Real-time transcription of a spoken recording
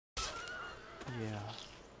Yeah.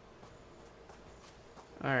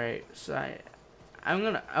 Alright, so I'm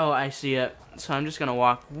gonna... Oh, I see it. So I'm just gonna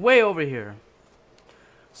walk way over here.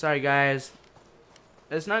 Sorry, guys.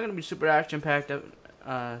 It's not gonna be super action-packed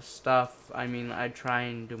stuff. I mean, I try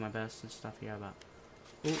and do my best and stuff here, but...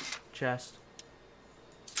 Ooh, chest.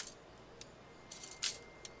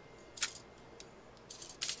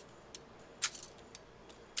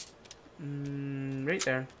 Right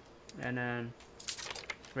there. And then...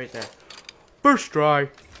 Right there. First try!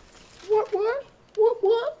 What?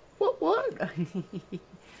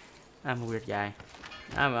 I'm a weird guy.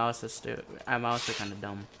 I'm also stupid. I'm also kind of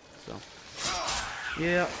dumb. So,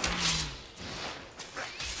 yeah.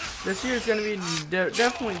 This year is gonna be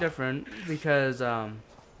definitely different because one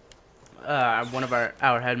of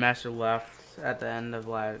our headmaster left at the end of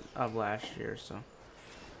last year. So,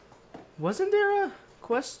 wasn't there a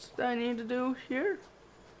quest that I need to do here?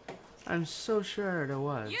 I'm so sure there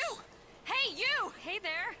was. You! Hey, you! Hey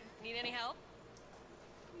there! Need any help?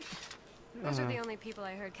 Those are the only people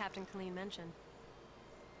I heard Captain Colleen mention.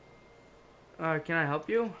 Can I help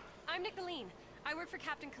you? I'm Nicolene. I work for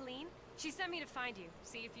Captain Colleen. She sent me to find you,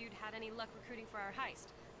 see if you'd had any luck recruiting for our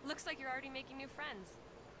heist. Looks like you're already making new friends.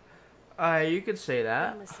 You could say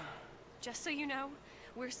that. And listen, just so you know,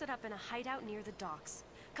 we're set up in a hideout near the docks.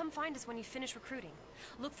 Come find us when you finish recruiting.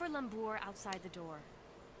 Look for Lambour outside the door.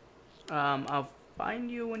 I'll find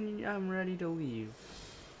you when I'm ready to leave.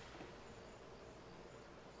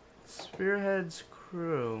 Spearhead's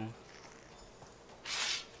crew.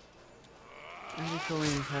 Andy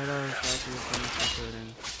Colleen's hideout is likely to finish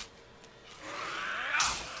recruiting.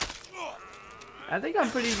 I think I'm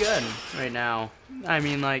pretty good right now. I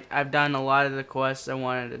mean, like, I've done a lot of the quests I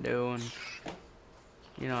wanted to do, and,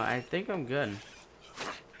 you know, I think I'm good.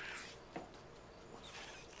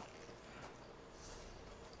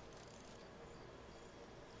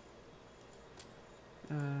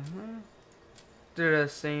 They're the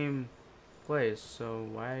same place, so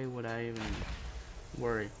why would I even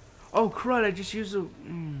worry? Oh crud, I just used a...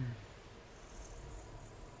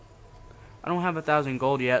 I don't have 1,000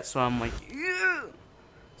 gold yet, so I'm like, yeah!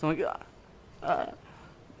 So I'm like,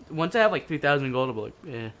 once I have like 3,000 gold, I'll be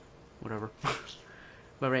like, whatever.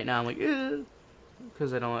 But right now I'm like,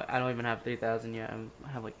 because I don't even have 3,000 yet. I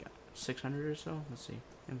have like 600 or so. Let's see,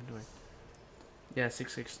 inventory. Yeah,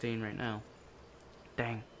 616 right now.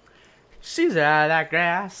 Dang. She's out of that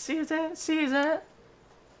grass. Sees it.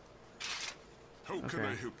 How can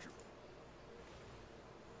I help you?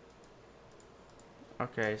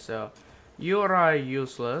 Okay, so you are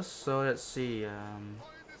useless. So let's see.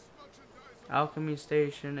 Alchemy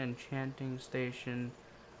station, enchanting station,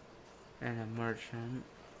 and a merchant.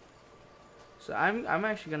 So I'm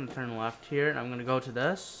actually gonna turn left here, and I'm gonna go to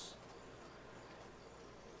this,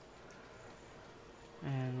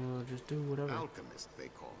 and we'll just do whatever. Alchemist, they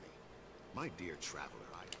call me. My dear traveler,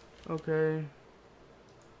 Okay.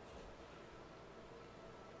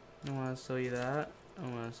 I want to sell you that. I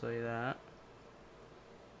want to sell you that.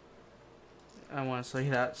 I want to sell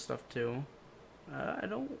you that stuff too. I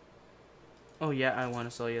don't... Oh yeah, I want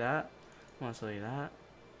to sell you that. I want to sell you that.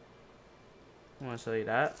 I want to sell you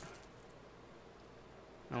that.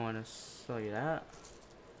 I want to sell you that.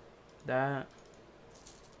 That.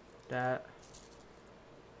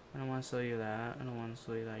 I don't want to sell you that. I don't want to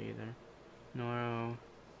sell you that either. No.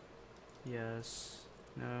 Yes.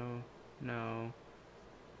 No. No.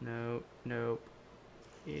 Nope. Nope.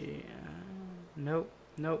 Yeah. Nope.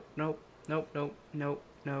 Nope. Nope. Nope. Nope. Nope.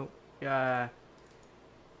 Nope. Yeah.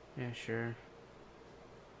 Yeah, sure.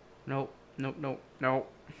 Nope. Nope. Nope.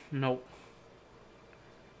 Nope. Nope.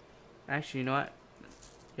 Actually, you know what?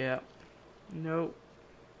 Yeah. Nope.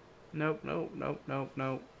 Nope. Nope. Nope. Nope.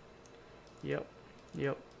 Nope. Yep.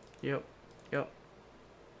 Yep. Yep. Yep.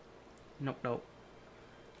 Nope. Nope.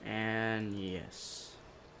 And yes.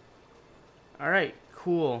 Alright,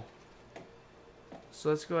 cool. So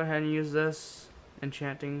let's go ahead and use this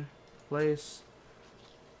enchanting place.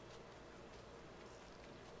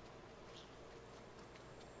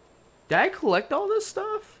 Did I collect all this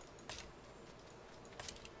stuff?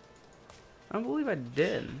 I don't believe I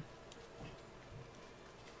did.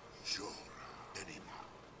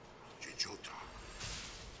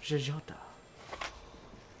 Jajota.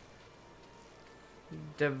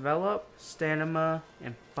 Develop, stamina,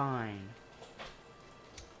 and fine.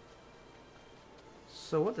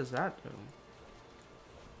 So what does that do?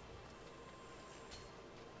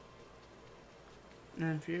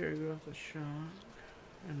 And fear growth of shock.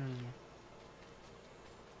 And then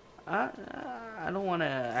I don't want to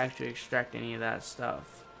actually extract any of that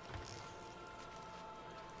stuff.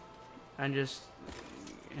 I'm gonna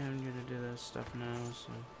do this stuff now.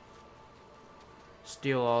 So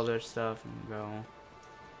steal all their stuff and go.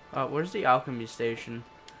 Where's the alchemy station?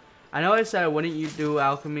 I know I said I wouldn't do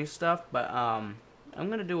alchemy stuff, but I'm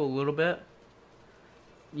gonna do a little bit.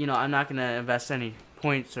 You know, I'm not gonna invest any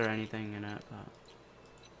points or anything in it.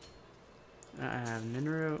 But I have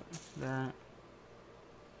mineral, that,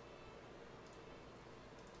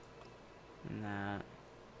 and that.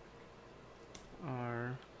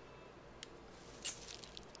 R.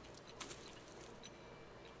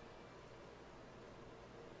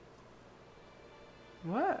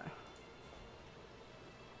 What?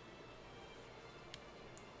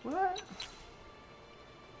 What?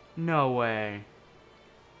 No way.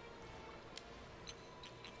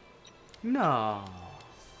 No.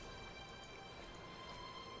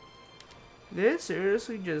 Did it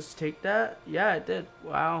seriously just take that? Yeah, it did.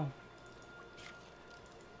 Wow.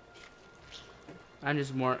 I'm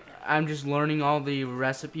just learning all the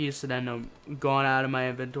recipes so then I'm going out of my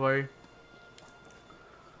inventory.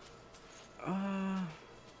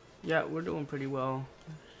 Yeah, we're doing pretty well.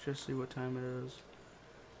 Let's just see what time it is.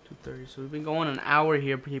 2:30. So we've been going an hour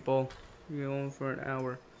here, people. We're going for an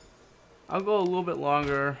hour. I'll go a little bit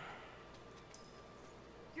longer.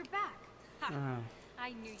 You're back. Ha. I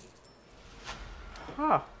knew you.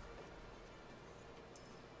 Huh.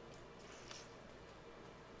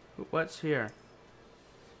 What's here?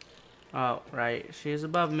 Oh, right. She's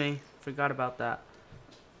above me. Forgot about that.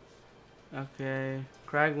 Okay.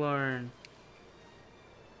 Craglorn.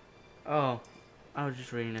 Oh. I was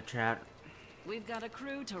just reading the chat. We've got a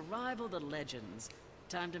crew to rival the legends.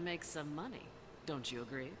 Time to make some money. Don't you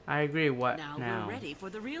agree? I agree. What now? now? We're ready for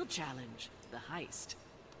the real challenge. The heist.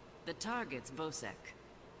 The target's Bosek.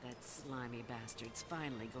 That slimy bastard's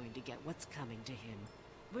finally going to get what's coming to him.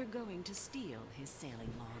 We're going to steal his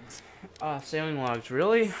sailing logs. Sailing logs,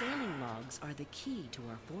 really? Sailing logs are the key to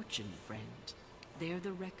our fortune, friend. They're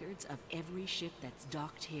the records of every ship that's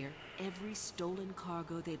docked here, every stolen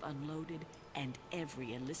cargo they've unloaded, and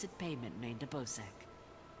every illicit payment made to Bosek.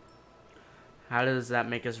 How does that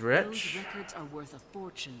make us rich? Those records are worth a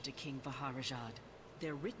fortune to King Vaharajad.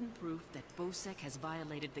 They're written proof that Bosek has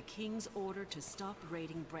violated the King's order to stop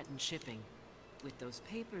raiding Breton shipping. With those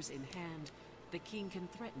papers in hand, the King can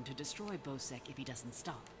threaten to destroy Bosek if he doesn't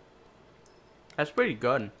stop. That's pretty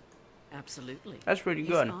good. Absolutely. That's pretty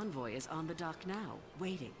good. His envoy is on the dock now,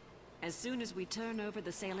 waiting. As soon as we turn over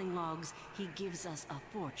the sailing logs, he gives us a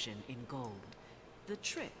fortune in gold. The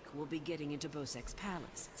trick will be getting into Bosek's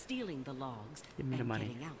palace, stealing the logs, Give me the and money.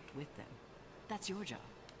 getting out with them. That's your job.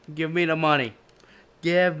 Give me the money.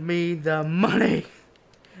 Give me the money.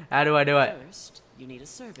 How do I do it? First, you need a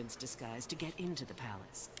servant's disguise to get into the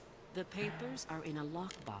palace. The papers are in a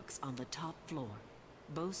lockbox on the top floor.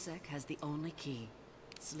 Bosek has the only key.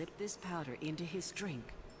 Slip this powder into his drink,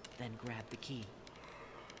 then grab the key.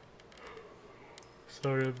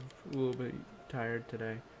 Sorry, I'm a little bit tired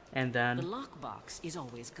today. And The then lockbox is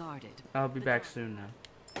always guarded. I'll be back soon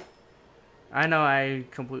now. I know I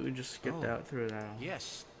completely just skipped out through that.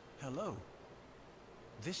 Yes, hello.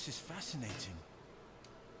 This is fascinating.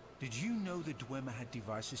 Did you know the Dwemer had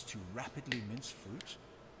devices to rapidly mince fruit?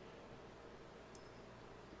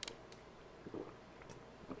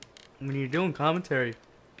 When you're doing commentary,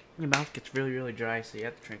 your mouth gets really, really dry, so you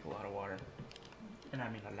have to drink a lot of water. And I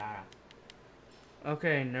mean a lot.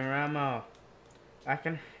 Okay, Naramo.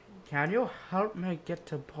 Can you help me get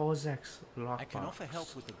to Bosek's lockbox? I can offer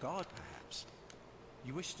help with the guard, perhaps.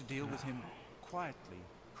 You wish to deal with him quietly,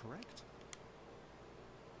 correct?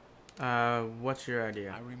 What's your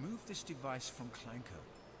idea? I removed this device from Clanko.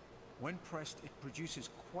 When pressed, it produces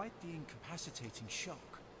quite the incapacitating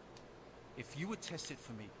shock. If you would test it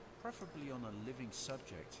for me, preferably on a living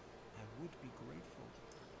subject, I would be grateful.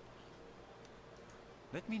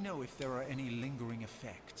 Let me know if there are any lingering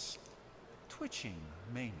effects. Twitching,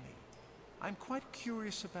 mainly. I'm quite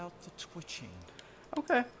curious about the twitching.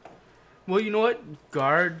 Okay. Well, you know what?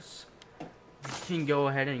 Guards can go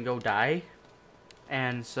ahead and go die.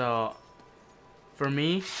 And so, for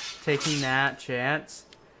me, taking that chance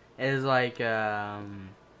is like,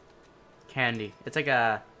 candy. It's like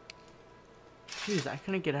a... Jeez, I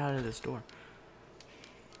couldn't get out of this door.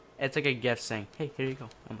 It's like a gift saying, hey, here you go.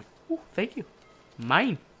 I'm like, oh, thank you.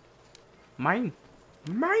 Mine. Mine.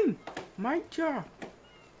 Mine. My job.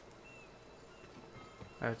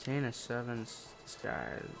 Obtain a 7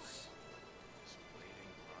 disguise.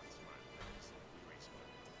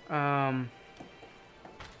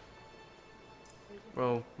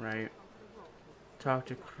 Oh, right. Talk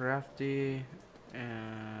to Crafty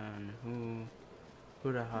and who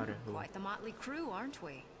the how to who. Quite the motley crew, aren't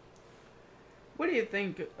we? What do you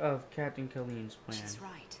think of Captain Colleen's plan? She's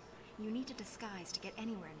right. You need a disguise to get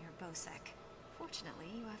anywhere near Bosek. Fortunately,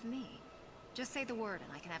 you have me. Just say the word and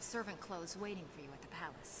I can have servant clothes waiting for you at the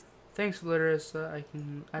palace. Thanks, Larissa.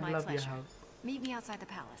 I'd My love your pleasure. help. Meet me outside the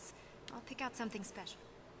palace. I'll pick out something special.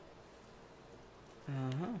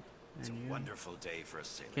 It's a wonderful day for a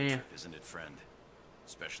sailing Can you- trip, isn't it, friend?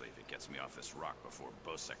 Especially if it gets me off this rock before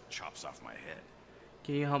Bosek chops off my head.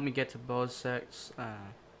 Can you help me get to Bozek's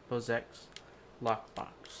lockbox?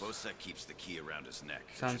 Bosek keeps the key around his neck.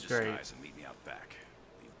 Sounds You should great. disguise and meet me out back.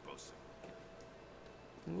 Leave Bosek.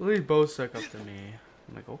 Leave Bozek up to me.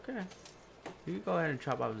 I'm like, okay. You can go ahead and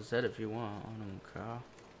chop off his head if you want. I don't care.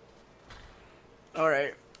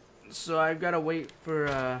 Alright. So I've got to wait for,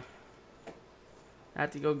 I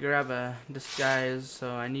have to go grab a disguise,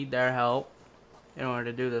 so I need their help in order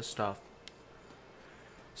to do this stuff.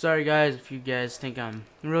 Sorry guys if you guys think I'm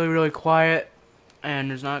really, really quiet and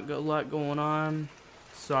there's not a lot going on.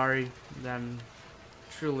 Sorry, I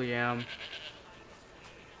truly am.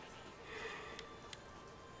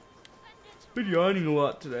 Been yawning a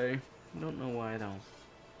lot today. Don't know why though.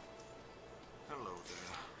 Hello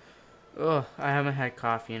there. Ugh, I haven't had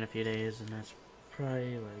coffee in a few days, and that's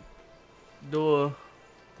probably like the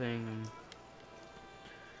thing.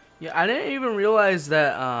 Yeah, I didn't even realize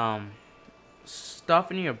that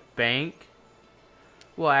stuff in your bank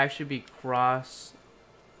will actually be cross.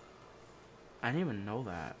 I didn't even know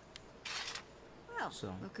that. Well,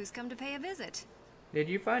 So- look who's come to pay a visit. Did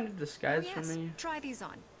you find a disguise Oh, for yes. me? Try these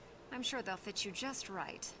on. I'm sure they'll fit you just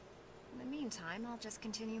right. In the meantime, I'll just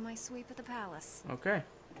continue my sweep at the palace. Okay.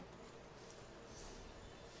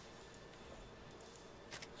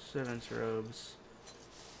 Servant's robes.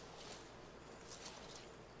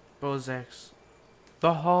 Bozek's.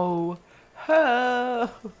 The ho! Ho!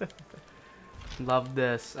 Love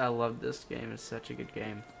this. I love this game. It's such a good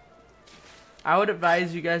game. I would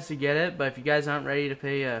advise you guys to get it, but if you guys aren't ready to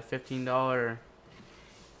pay a $15...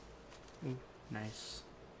 Ooh, nice.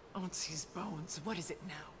 Auntie's bones. What is it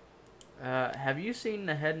now? Have you seen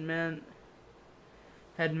the Headman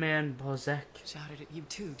Bozek? Shouted at you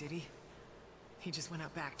too, did he? He just went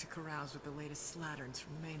out back to carouse with the latest slatterns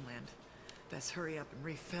from the mainland. Best hurry up and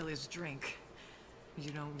refill his drink.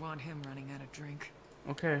 You don't want him running out of drink.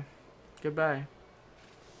 Okay. Goodbye.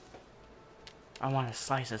 I want to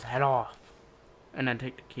slice his head off. And then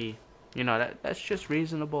take the key. You know, that's just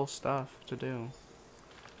reasonable stuff to do.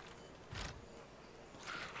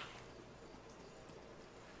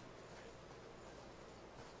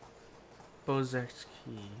 Bozek's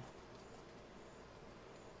key.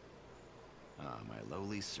 Ah, my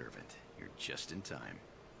lowly servant. You're just in time.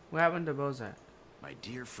 What happened to Bozek? My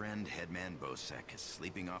dear friend Headman Bosek is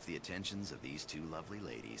sleeping off the attentions of these two lovely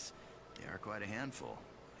ladies. They are quite a handful,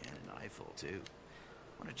 and an eyeful too.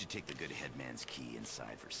 Why don't you take the good headman's key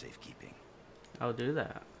inside for safekeeping? I'll do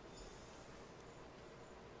that.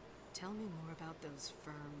 Tell me more about those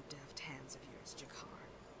firm, deft hands of yours, Jakar.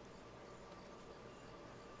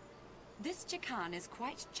 This Jakan is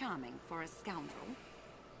quite charming for a scoundrel,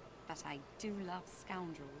 but I do love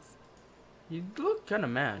scoundrels. You look kind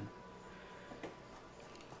of mad.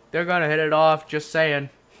 They're gonna hit it off, just saying.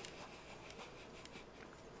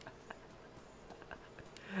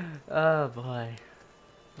 Oh boy.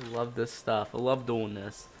 I love this stuff. I love doing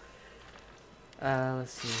this.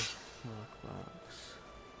 Let's see. Lockbox.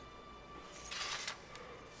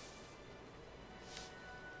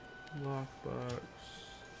 Lockbox.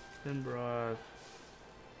 Tin broth.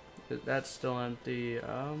 That's still empty.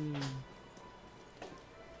 I'm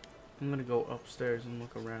gonna go upstairs and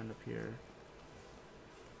look around up here.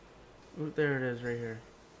 Ooh, there it is, right here.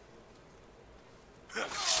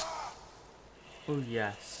 Oh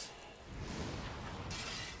yes.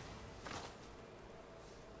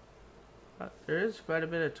 There is quite a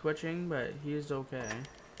bit of twitching, but he's okay.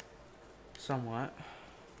 Somewhat.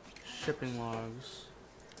 Shipping logs.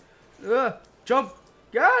 Ugh! Jump!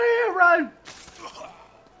 Get out of here, run!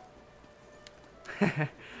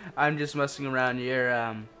 I'm just messing around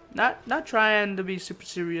here. Not trying to be super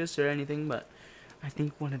serious or anything, but I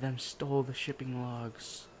think one of them stole the shipping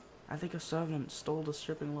logs. I think a servant stole the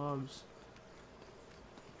shipping logs.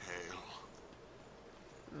 Hail.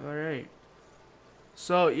 Alright.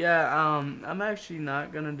 So yeah, I'm actually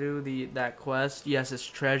not gonna do that quest. Yes, it's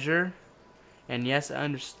treasure. And yes, I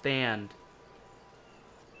understand.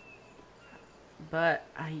 But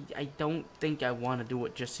I don't think I want to do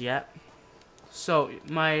it just yet. So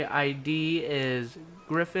my ID is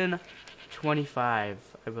Griffin25,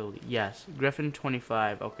 I believe. Yes,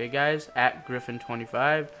 Griffin25. Okay, guys, at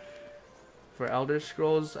Griffin25 for Elder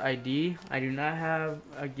Scrolls ID. I do not have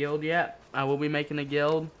a guild yet. I will be making a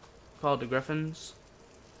guild called the Griffins.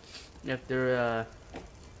 If there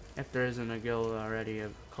isn't a guild already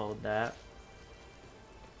called that.